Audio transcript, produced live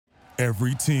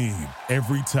Every team,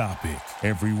 every topic,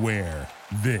 everywhere.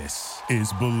 This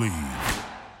is Believe.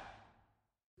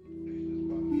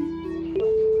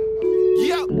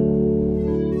 Yep.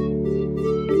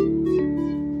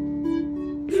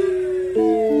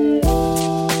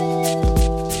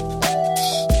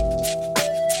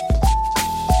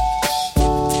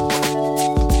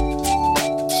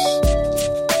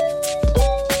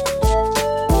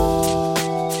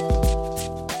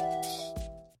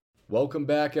 Welcome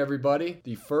back, everybody.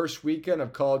 The first weekend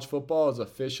of college football is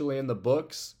officially in the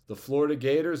books. The Florida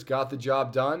Gators got the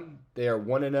job done. They are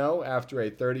 1-0 after a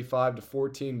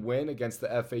 35-14 win against the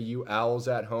FAU Owls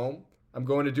at home. I'm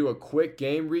going to do a quick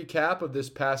game recap of this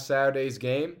past Saturday's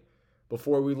game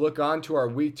before we look on to our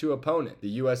Week 2 opponent,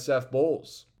 the USF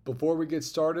Bulls. Before we get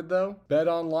started, though,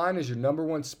 BetOnline is your number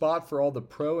one spot for all the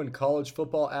pro and college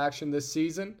football action this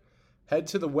season. Head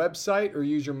to the website or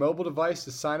use your mobile device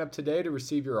to sign up today to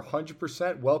receive your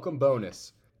 100% welcome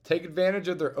bonus. Take advantage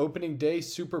of their opening day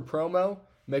super promo.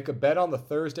 Make a bet on the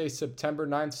Thursday, September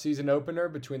 9th season opener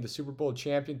between the Super Bowl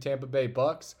champion Tampa Bay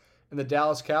Bucks and the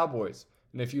Dallas Cowboys.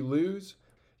 And if you lose,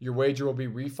 your wager will be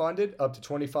refunded up to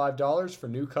 $25 for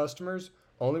new customers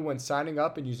only when signing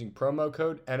up and using promo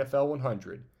code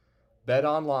NFL100.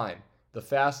 BetOnline, the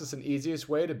fastest and easiest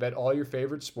way to bet all your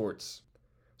favorite sports.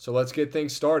 So let's get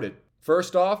things started.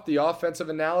 First off, the offensive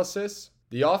analysis.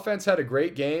 The offense had a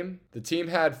great game. The team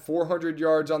had 400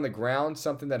 yards on the ground,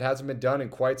 something that hasn't been done in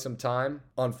quite some time,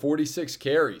 on 46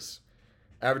 carries,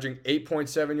 averaging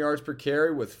 8.7 yards per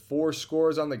carry with 4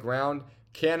 scores on the ground.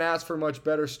 Can't ask for a much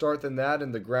better start than that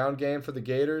in the ground game for the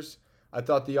Gators. I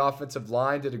thought the offensive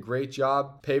line did a great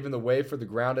job paving the way for the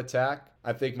ground attack.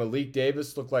 I think Malik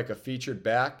Davis looked like a featured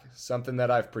back, something that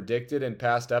I've predicted in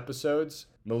past episodes.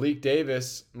 Malik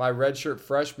Davis, my redshirt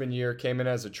freshman year, came in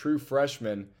as a true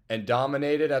freshman and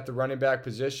dominated at the running back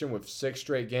position with 6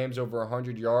 straight games over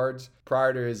 100 yards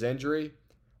prior to his injury.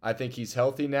 I think he's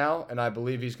healthy now, and I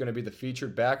believe he's going to be the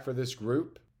featured back for this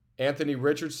group. Anthony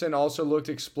Richardson also looked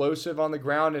explosive on the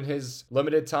ground in his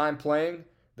limited time playing.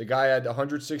 The guy had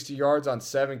 160 yards on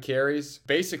 7 carries.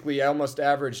 Basically, almost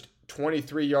averaged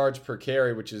 23 yards per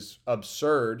carry, which is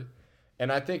absurd.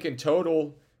 And I think in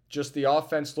total, just the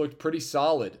offense looked pretty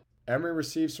solid. Emory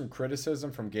received some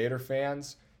criticism from Gator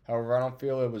fans. However, I don't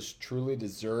feel it was truly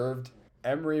deserved.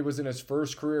 Emory was in his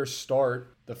first career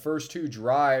start. The first 2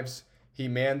 drives, he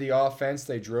manned the offense.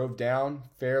 They drove down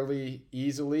fairly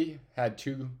easily, had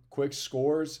 2 quick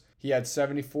scores. He had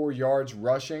 74 yards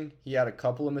rushing. He had a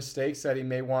couple of mistakes that he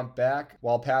may want back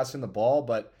while passing the ball,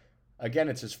 but again,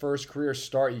 it's his first career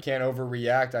start. You can't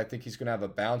overreact. I think he's going to have a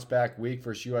bounce back week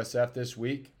versus USF this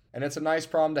week. And it's a nice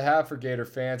problem to have for Gator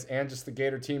fans and just the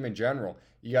Gator team in general.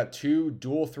 You got 2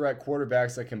 dual threat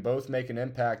quarterbacks that can both make an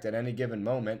impact at any given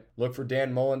moment. Look for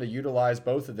Dan Mullen to utilize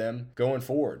both of them going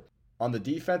forward. On the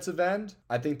defensive end,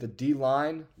 I think the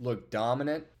D-line looked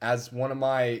dominant. As one of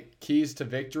my keys to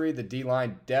victory, the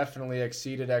D-line definitely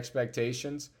exceeded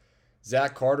expectations.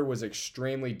 Zach Carter was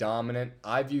extremely dominant.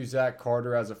 I view Zach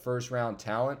Carter as a first-round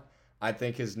talent. I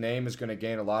think his name is going to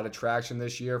gain a lot of traction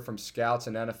this year from scouts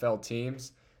and NFL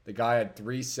teams. The guy had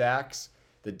 3 sacks.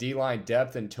 The D-line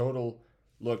depth in total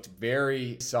looked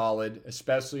very solid,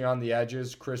 especially on the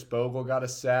edges. Chris Bogle got a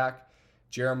sack.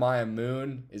 Jeremiah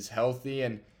Moon is healthy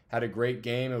and had a great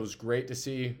game. It was great to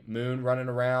see Moon running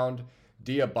around.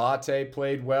 Diabate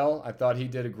played well. I thought he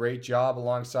did a great job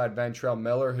alongside Ventrell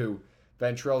Miller, who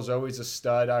Ventrell's always a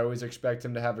stud. I always expect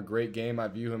him to have a great game. I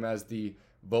view him as the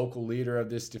vocal leader of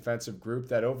this defensive group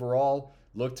that overall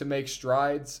looked to make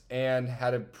strides and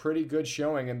had a pretty good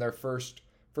showing in their first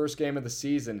game of the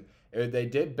season. They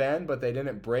did bend, but they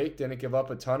didn't break, didn't give up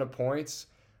a ton of points.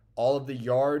 All of the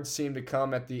yards seemed to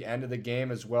come at the end of the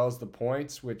game as well as the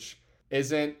points, which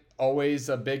isn't always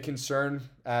a big concern,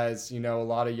 as, you know, a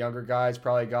lot of younger guys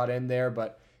probably got in there.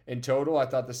 But in total, I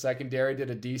thought the secondary did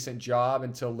a decent job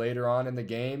until later on in the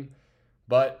game.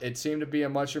 But it seemed to be a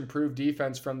much improved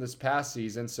defense from this past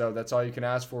season, so that's all you can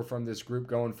ask for from this group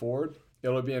going forward.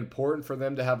 It'll be important for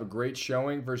them to have a great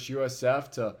showing versus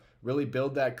USF to really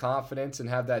build that confidence and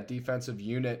have that defensive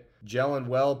unit gelling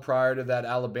well prior to that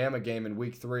Alabama game in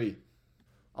Week 3.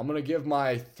 I'm going to give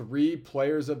my 3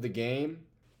 players of the game.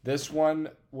 This one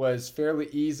was fairly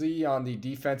easy on the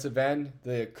defensive end.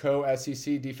 The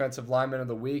co-SEC Defensive Lineman of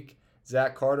the Week,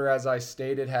 Zach Carter, as I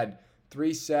stated, had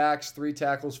 3 sacks, 3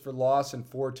 tackles for loss, and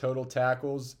 4 total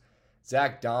tackles.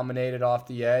 Zach dominated off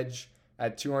the edge.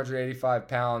 At 285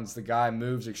 pounds, the guy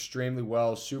moves extremely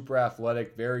well, super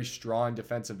athletic, very strong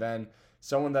defensive end.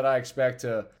 Someone that I expect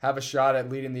to have a shot at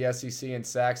leading the SEC in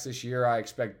sacks this year. I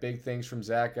expect big things from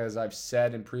Zach, as I've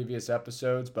said in previous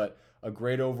episodes, but a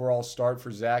great overall start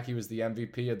for Zach. He was the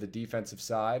MVP of the defensive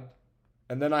side.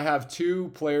 And then I have two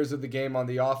players of the game on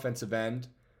the offensive end.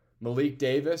 Malik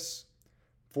Davis,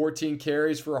 14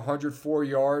 carries for 104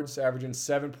 yards, averaging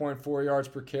 7.4 yards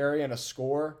per carry and a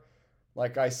score.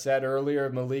 Like I said earlier,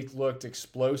 Malik looked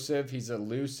explosive. He's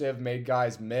elusive, made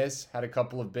guys miss, had a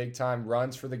couple of big-time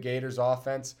runs for the Gators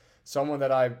offense. Someone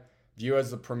that I view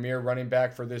as the premier running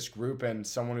back for this group and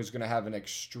someone who's going to have an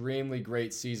extremely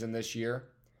great season this year.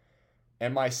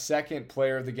 And my second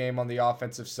player of the game on the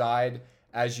offensive side,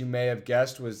 as you may have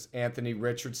guessed, was Anthony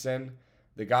Richardson.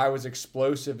 The guy was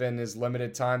explosive in his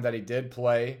limited time that he did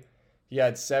play. He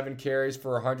had 7 carries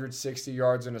for 160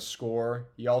 yards and a score.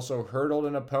 He also hurdled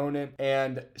an opponent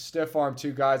and stiff-armed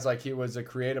 2 guys like he was a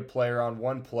creative player on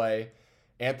one play.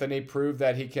 Anthony proved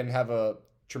that he can have a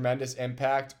tremendous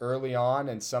impact early on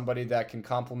and somebody that can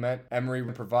complement Emory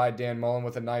and provide Dan Mullen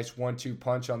with a nice 1-2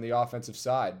 punch on the offensive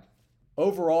side.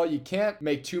 Overall, you can't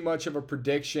make too much of a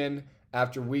prediction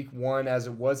after week 1 as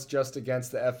it was just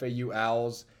against the FAU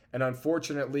Owls. And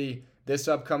unfortunately, this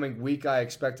upcoming week, I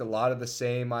expect a lot of the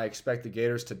same. I expect the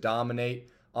Gators to dominate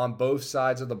on both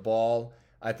sides of the ball.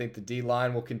 I think the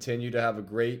D-line will continue to have a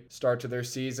great start to their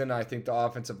season. I think the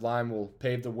offensive line will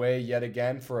pave the way yet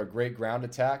again for a great ground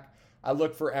attack. I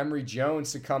look for Emory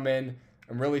Jones to come in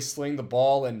and really sling the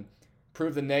ball and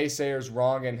prove the naysayers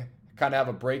wrong and kind of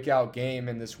have a breakout game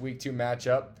in this week 2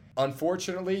 matchup.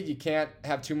 Unfortunately, you can't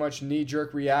have too much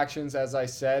knee-jerk reactions, as I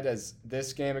said, as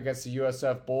this game against the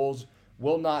USF Bulls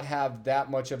will not have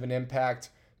that much of an impact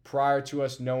prior to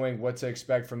us knowing what to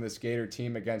expect from this Gator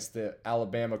team against the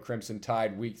Alabama Crimson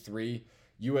Tide week 3.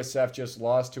 USF just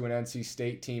lost to an NC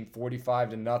State team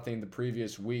 45-0 the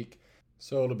previous week.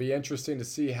 So it'll be interesting to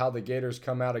see how the Gators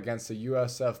come out against the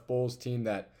USF Bulls team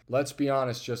that, let's be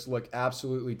honest, just look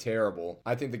absolutely terrible.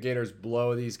 I think the Gators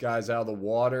blow these guys out of the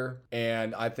water,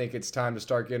 and I think it's time to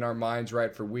start getting our minds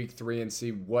right for week 3 and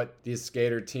see what this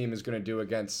Gator team is going to do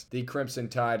against the Crimson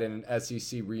Tide in an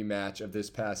SEC rematch of this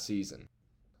past season.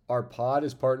 Our pod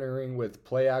is partnering with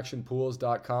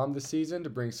PlayActionPools.com this season to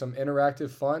bring some interactive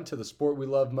fun to the sport we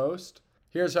love most.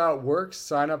 Here's how it works.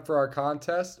 Sign up for our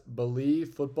contest,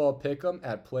 Believe Football Pick'em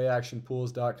at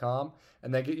PlayActionPools.com,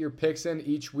 and then get your picks in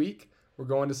each week. We're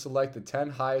going to select the 10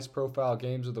 highest profile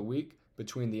games of the week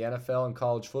between the NFL and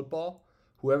college football.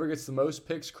 Whoever gets the most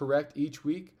picks correct each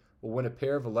week will win a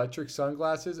pair of electric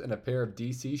sunglasses and a pair of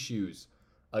DC shoes.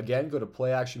 Again, go to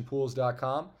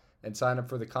PlayActionPools.com and sign up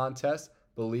for the contest,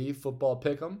 Believe Football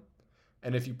Pick'em.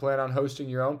 And if you plan on hosting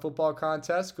your own football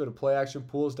contest, go to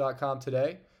PlayActionPools.com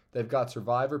today. They've got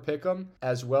Survivor Pick'em,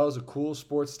 as well as a cool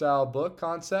sports-style book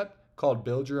concept called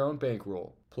Build Your Own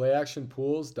Bankroll.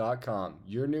 PlayActionPools.com,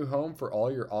 your new home for all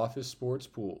your office sports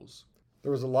pools.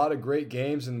 There was a lot of great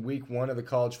games in week 1 of the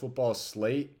college football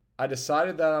slate. I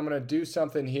decided that I'm going to do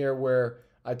something here where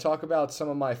I talk about some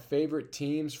of my favorite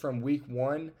teams from week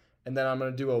 1, and then I'm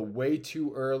going to do a way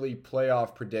too early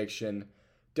playoff prediction.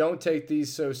 Don't take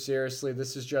these so seriously.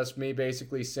 This is just me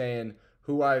basically saying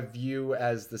who I view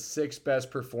as the 6 best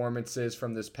performances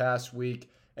from this past week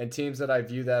and teams that I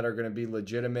view that are going to be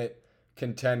legitimate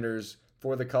contenders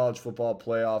for the college football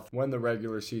playoff when the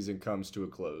regular season comes to a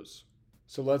close.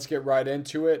 So let's get right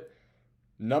into it.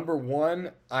 Number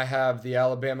 1, I have the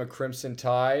Alabama Crimson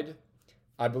Tide.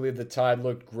 I believe the Tide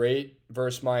looked great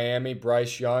versus Miami.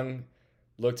 Bryce Young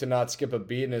looked to not skip a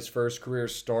beat in his first career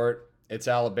start. It's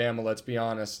Alabama, let's be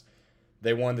honest.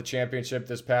 They won the championship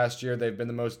this past year. They've been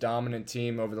the most dominant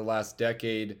team over the last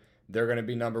decade. They're going to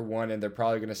be number 1, and they're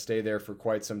probably going to stay there for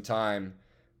quite some time,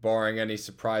 barring any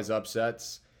surprise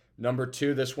upsets. Number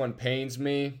 2, this one pains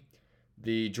me.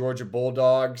 The Georgia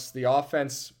Bulldogs. The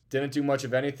offense didn't do much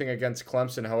of anything against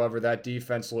Clemson. However, that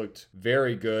defense looked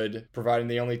very good, providing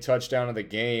the only touchdown of the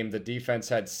game. The defense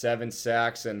had 7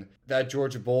 sacks, and that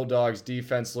Georgia Bulldogs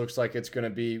defense looks like it's going to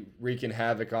be wreaking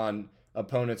havoc on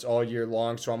opponents all year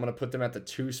long, so I'm going to put them at the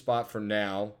 2 spot for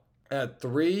now. At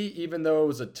 3, even though it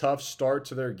was a tough start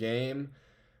to their game,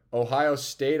 Ohio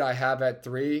State I have at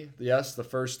 3. Yes, the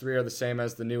first 3 are the same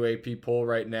as the new AP poll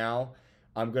right now.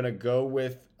 I'm going to go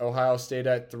with Ohio State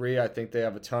at 3. I think they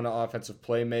have a ton of offensive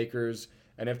playmakers,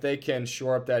 and if they can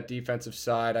shore up that defensive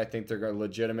side, I think they're a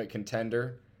legitimate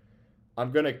contender.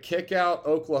 I'm going to kick out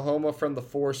Oklahoma from the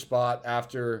 4 spot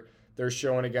after they're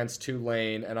showing against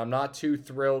Tulane, and I'm not too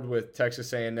thrilled with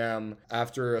Texas A&M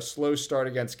after a slow start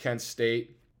against Kent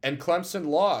State. And Clemson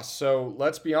lost, so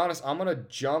let's be honest, I'm going to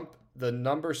jump the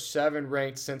number 7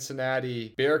 ranked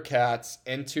Cincinnati Bearcats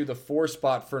into the 4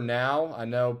 spot for now. I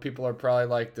know people are probably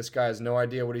like, this guy has no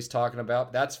idea what he's talking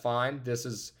about. That's fine. This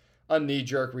is a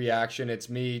knee-jerk reaction. It's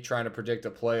me trying to predict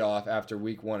a playoff after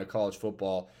week 1 of college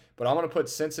football. But I'm going to put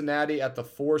Cincinnati at the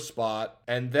 4 spot.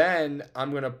 And then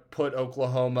I'm going to put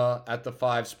Oklahoma at the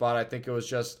 5 spot. I think it was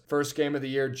just first game of the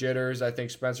year jitters. I think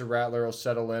Spencer Rattler will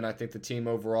settle in. I think the team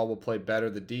overall will play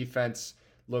better. The defense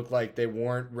looked like they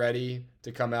weren't ready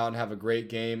to come out and have a great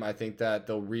game. I think that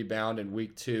they'll rebound in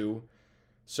week 2.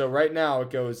 So right now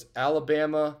it goes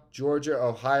Alabama, Georgia,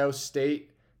 Ohio State,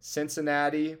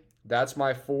 Cincinnati. That's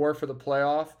my 4 for the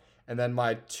playoff. And then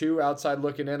my 2 outside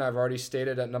looking in, I've already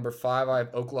stated at number 5, I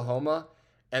have Oklahoma.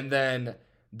 And then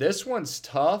this one's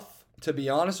tough. To be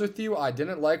honest with you, I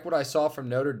didn't like what I saw from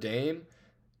Notre Dame.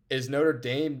 Is Notre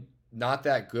Dame not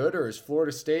that good, or is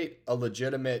Florida State a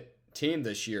legitimate team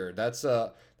this year? That's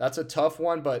a tough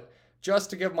one, but just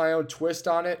to give my own twist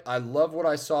on it, I love what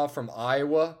I saw from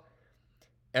Iowa,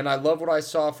 and I love what I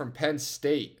saw from Penn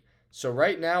State. So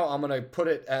right now, I'm going to put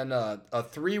it in a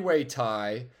 3-way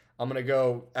tie. I'm going to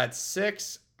go at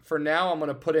 6. For now, I'm going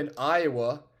to put in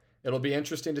Iowa. It'll be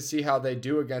interesting to see how they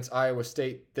do against Iowa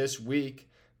State this week.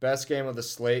 Best game of the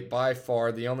slate by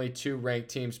far. The only 2 ranked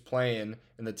teams playing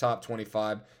in the top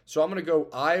 25. So I'm going to go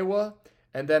Iowa,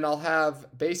 and then I'll have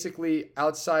basically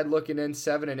outside looking in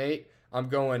 7 and 8. I'm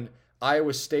going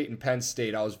Iowa State and Penn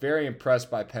State. I was very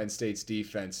impressed by Penn State's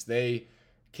defense. They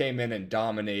came in and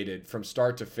dominated from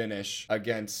start to finish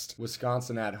against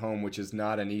Wisconsin at home, which is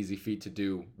not an easy feat to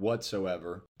do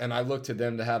whatsoever. And I look to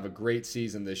them to have a great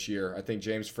season this year. I think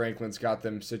James Franklin's got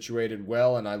them situated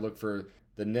well, and I look for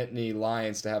the Nittany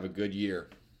Lions to have a good year.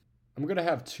 I'm going to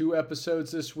have 2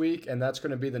 episodes this week, and that's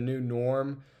going to be the new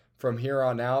norm from here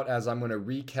on out, as I'm going to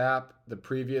recap the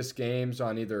previous games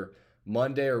on either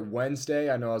Monday or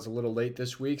Wednesday. I know I was a little late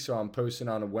this week, so I'm posting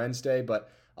on a Wednesday, but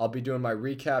I'll be doing my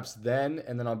recaps then,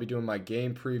 and then I'll be doing my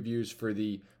game previews for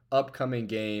the upcoming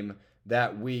game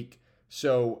that week.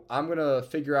 So I'm going to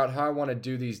figure out how I want to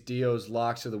do these Dio's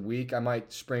locks of the week. I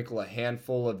might sprinkle a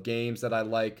handful of games that I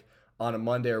like on a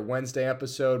Monday or Wednesday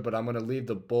episode, but I'm going to leave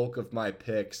the bulk of my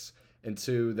picks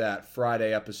into that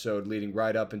Friday episode leading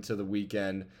right up into the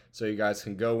weekend, so you guys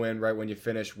can go in right when you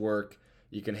finish work.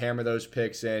 You can hammer those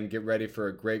picks in, get ready for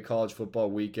a great college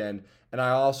football weekend. And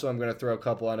I also am going to throw a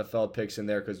couple NFL picks in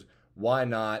there, because why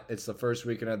not? It's the first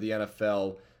weekend of the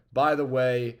NFL. By the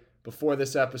way, before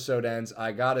this episode ends,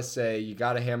 I got to say, you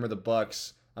got to hammer the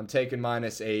Bucks. I'm taking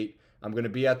 -8. I'm going to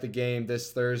be at the game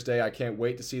this Thursday. I can't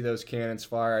wait to see those cannons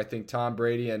fire. I think Tom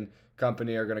Brady and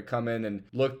company are going to come in and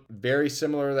look very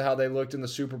similar to how they looked in the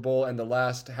Super Bowl and the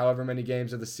last however many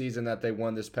games of the season that they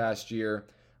won this past year.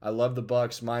 I love the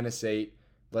Bucks -8.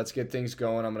 Let's get things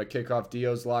going. I'm going to kick off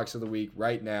Dio's Locks of the Week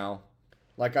right now.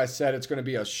 Like I said, it's going to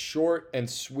be a short and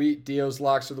sweet Dio's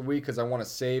Locks of the Week, because I want to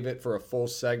save it for a full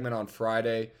segment on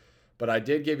Friday. But I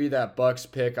did give you that Bucks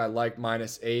pick. I like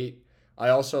 -8. I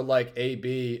also like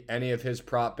AB, any of his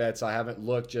prop bets. I haven't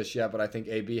looked just yet, but I think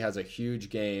AB has a huge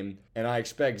game. And I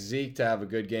expect Zeke to have a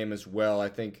good game as well. I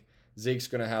think Zeke's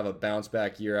going to have a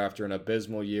bounce-back year after an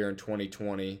abysmal year in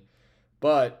 2020.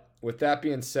 But with that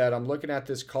being said, I'm looking at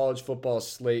this college football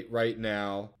slate right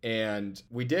now, and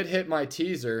we did hit my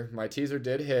teaser. My teaser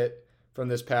did hit from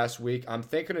this past week. I'm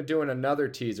thinking of doing another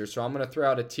teaser, so I'm going to throw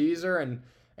out a teaser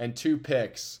and 2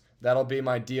 picks. That'll be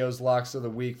my Dio's Locks of the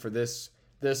Week for this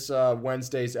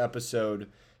Wednesday's episode.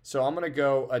 So I'm going to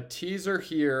go a teaser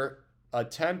here, a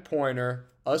 10-pointer,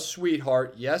 a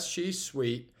sweetheart. Yes, she's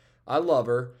sweet. I love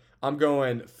her. I'm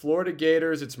going Florida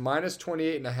Gators. It's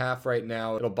 -28.5 right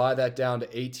now. It'll buy that down to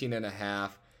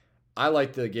 18.5. I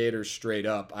like the Gators straight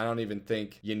up. I don't even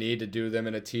think you need to do them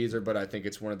in a teaser, but I think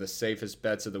it's one of the safest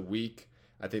bets of the week.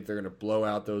 I think they're going to blow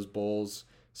out those Bulls.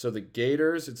 So the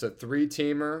Gators, it's a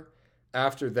 3-teamer.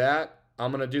 After that,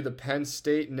 I'm going to do the Penn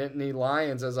State Nittany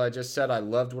Lions. As I just said, I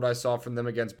loved what I saw from them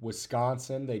against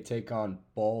Wisconsin. They take on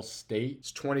Ball State.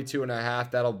 It's 22.5.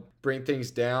 That'll bring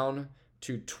things down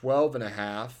to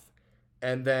 12.5.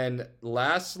 And then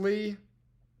lastly,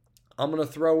 I'm going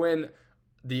to throw in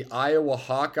the Iowa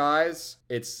Hawkeyes.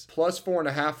 It's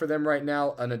 +4.5 for them right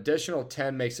now. An additional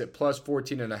 10 makes it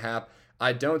 +14.5.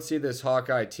 I don't see this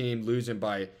Hawkeye team losing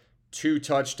by 2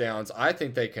 touchdowns. I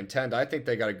think they contend. I think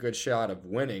they got a good shot of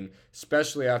winning,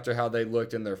 especially after how they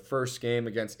looked in their first game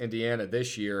against Indiana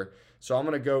this year. So I'm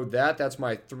going to go that. That's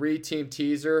my 3-team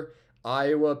teaser: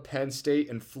 Iowa, Penn State,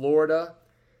 and Florida.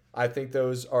 I think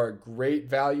those are great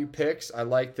value picks. I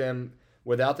like them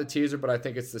without the teaser, but I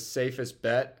think it's the safest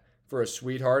bet for a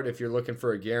sweetheart if you're looking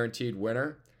for a guaranteed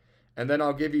winner. And then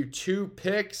I'll give you 2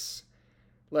 picks.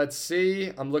 Let's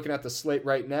see. I'm looking at the slate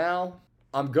right now.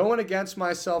 I'm going against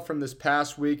myself from this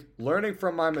past week, learning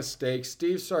from my mistakes.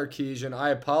 Steve Sarkisian, I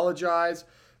apologize.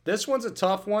 This one's a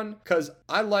tough one because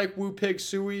I like Woo Pig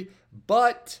Sooie,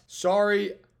 but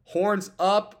sorry, Horns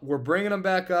up. We're bringing them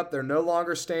back up. They're no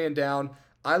longer staying down.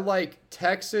 I like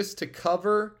Texas to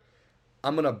cover.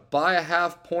 I'm going to buy a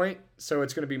half point, so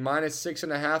it's going to be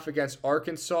 -6.5 against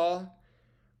Arkansas.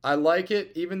 I like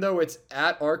it, even though it's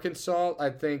at Arkansas. I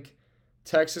think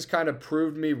Texas kind of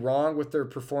proved me wrong with their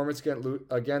performance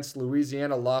against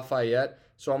Louisiana Lafayette,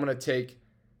 so I'm going to take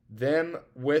them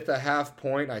with a half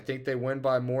point. I think they win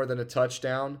by more than a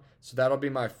touchdown, so that'll be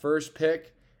my first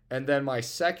pick. And then my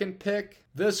second pick,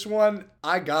 this one,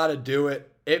 I got to do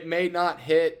it. It may not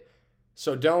hit,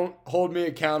 so don't hold me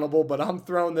accountable, but I'm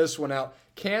throwing this one out.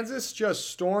 Kansas just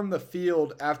stormed the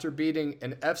field after beating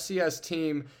an FCS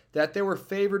team that they were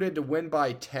favored to win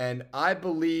by 10. I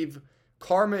believe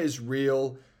karma is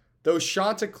real. Those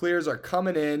Chanticleers are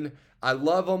coming in. I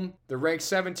love them. They're ranked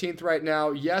 17th right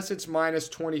now. Yes, it's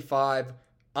 -25.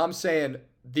 I'm saying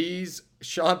these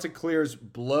Chanticleers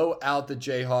blow out the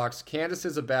Jayhawks. Kansas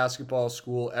is a basketball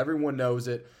school. Everyone knows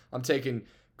it. I'm taking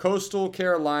Coastal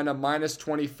Carolina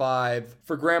 -25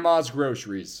 for grandma's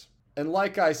groceries. And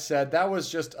like I said, that was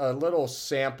just a little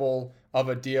sample of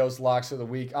a Dio's Locks of the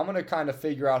Week. I'm going to kind of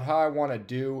figure out how I want to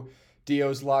do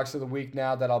Dio's Locks of the Week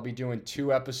now that I'll be doing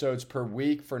 2 episodes per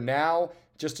week. For now,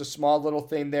 just a small little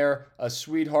thing there, a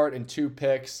sweetheart and 2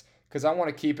 picks, because I want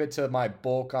to keep it to my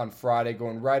bulk on Friday,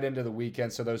 going right into the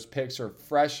weekend, so those picks are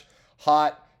fresh,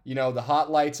 hot. You know, the hot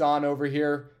light's on over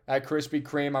here at Krispy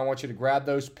Kreme. I want you to grab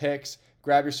those picks,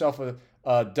 grab yourself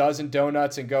a dozen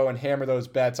donuts, and go and hammer those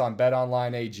bets on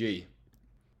BetOnline AG.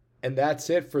 And that's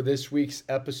it for this week's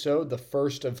episode, the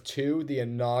first of 2, the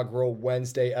inaugural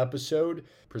Wednesday episode,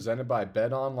 presented by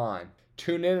BetOnline.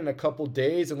 Tune in a couple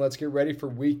days, and let's get ready for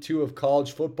week 2 of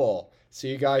college football. See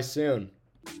you guys soon.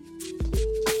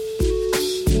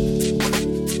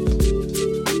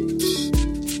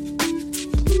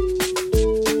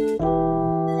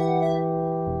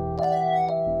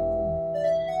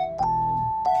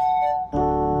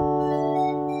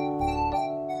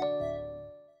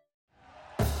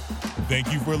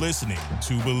 Thank you for listening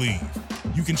to Believe.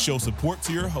 You can show support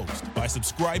to your host by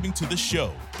subscribing to the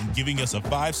show and giving us a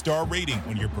 5-star rating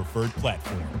on your preferred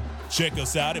platform. Check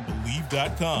us out at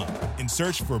Believe.com and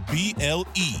search for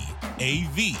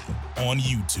BLEAV on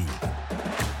YouTube.